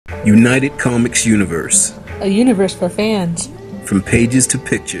United Comics Universe. A universe for fans. From pages to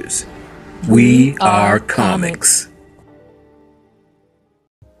pictures, we are comics.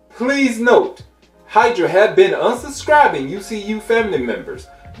 Please note, Hydra have been unsubscribing UCU family members.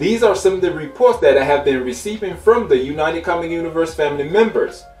 These are some of the reports that I have been receiving from the United Comic Universe family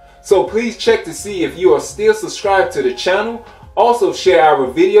members. So please check to see if you are still subscribed to the channel. Also share our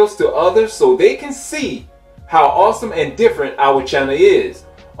videos to others so they can see how awesome and different our channel is.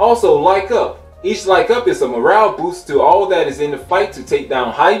 Also like up. Each like up is a morale boost to all that is in the fight to take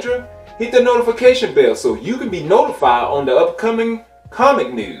down Hydra. Hit the notification bell so you can be notified on the upcoming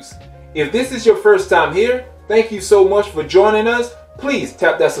comic news. If this is your first time here, thank you so much for joining us. Please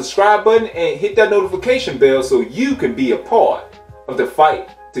tap that subscribe button and hit that notification bell so you can be a part of the fight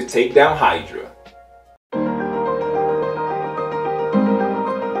to take down Hydra.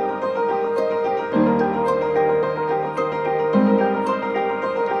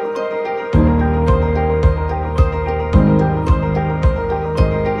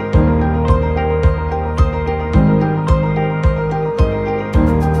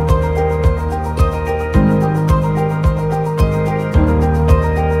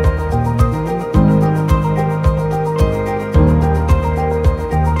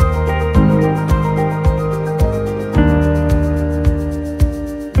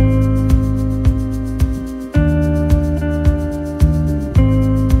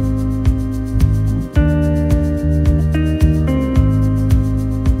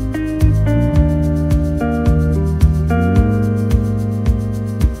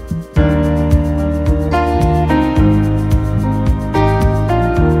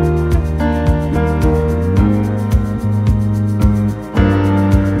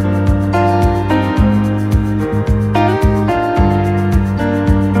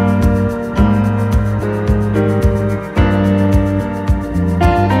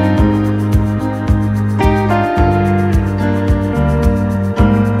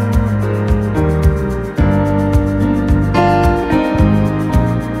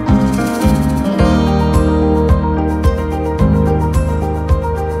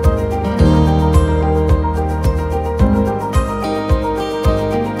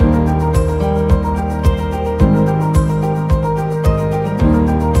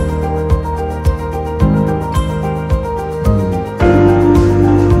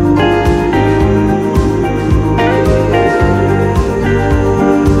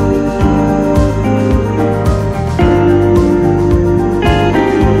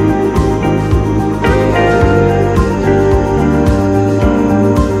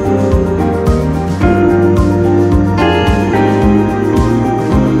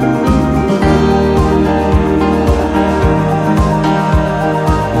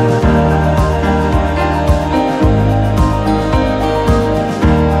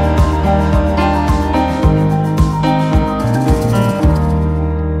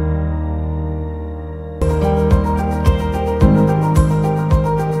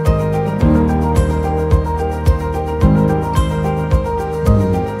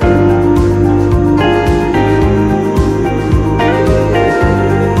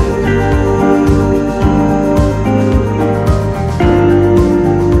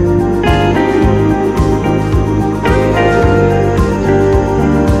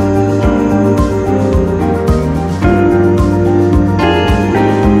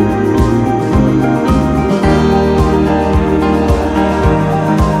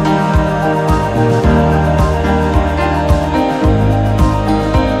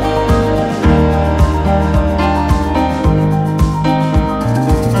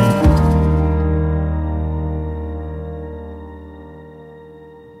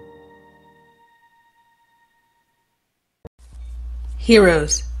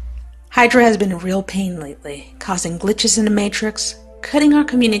 Heroes. Hydra has been a real pain lately, causing glitches in the Matrix, cutting our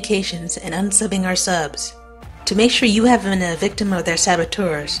communications, and unsubbing our subs. To make sure you haven't been a victim of their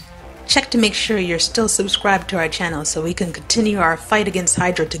saboteurs, check to make sure you're still subscribed to our channel so we can continue our fight against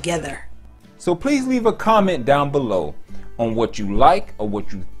Hydra together. So please leave a comment down below on what you like or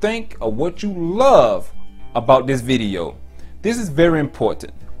what you think or what you love about this video. This is very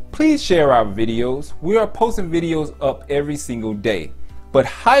important. Please share our videos. We are posting videos up every single day. But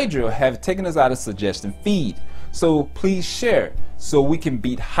Hydra have taken us out of suggestion feed. So please share so we can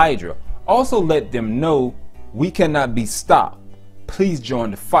beat Hydra. Also let them know we cannot be stopped. Please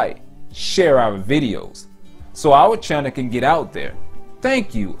join the fight. Share our videos so our channel can get out there.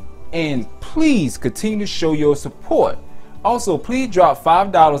 Thank you, and please continue to show your support. Also, please drop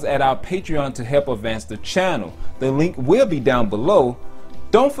 $5 at our Patreon to help advance the channel. The link will be down below.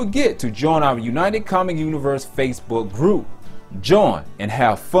 Don't forget to join our United Comic Universe Facebook group. join and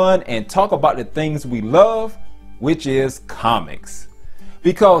have fun and talk about the things we love, which is comics.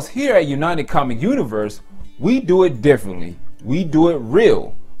 Because here at United Comic Universe, we do it differently. We do it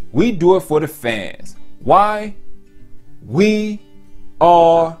real. We do it for the fans. Why? We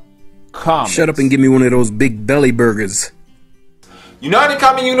are comics. Shut up and give me one of those big belly burgers. United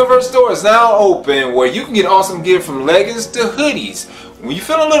Comic Universe store is now open, where you can get awesome gear from leggings to hoodies. When you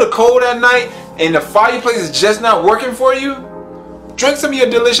feel a little cold at night and the fireplace is just not working for you, drink some of your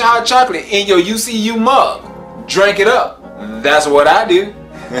delicious hot chocolate in your UCU mug. Drink it up. That's what I do.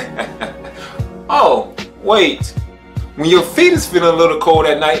 Oh, wait. When your feet is feeling a little cold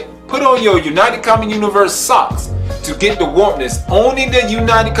at night, put on your United Comic Universe socks to get the warmness only the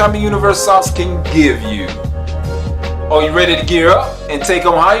United Comic Universe socks can give you. Are you ready to gear up and take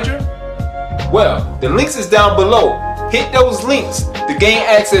on Hydra? Well, the links is down below. Hit those links to gain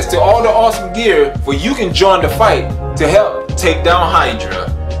access to all the awesome gear for you can join the fight to help take down Hydra.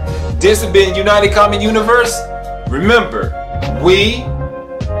 This has been United Comic Universe. Remember, we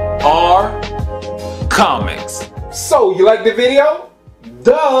are comics. So, you like the video?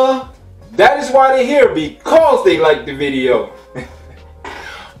 Duh! That is why they're here, because they like the video.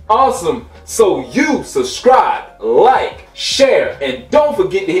 Awesome. So you subscribe, like, share, and don't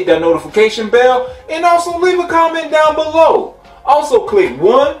forget to hit that notification bell, and also leave a comment down below. Also click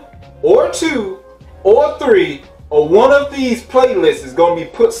 1 or 2 or 3 or one of these playlists is going to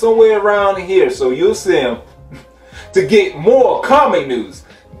be put somewhere around here, so you'll see them to get more comic news.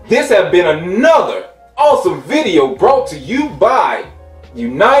 This has been another awesome video brought to you by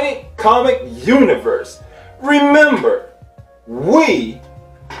United Comic Universe. Remember, we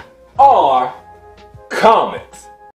are comics.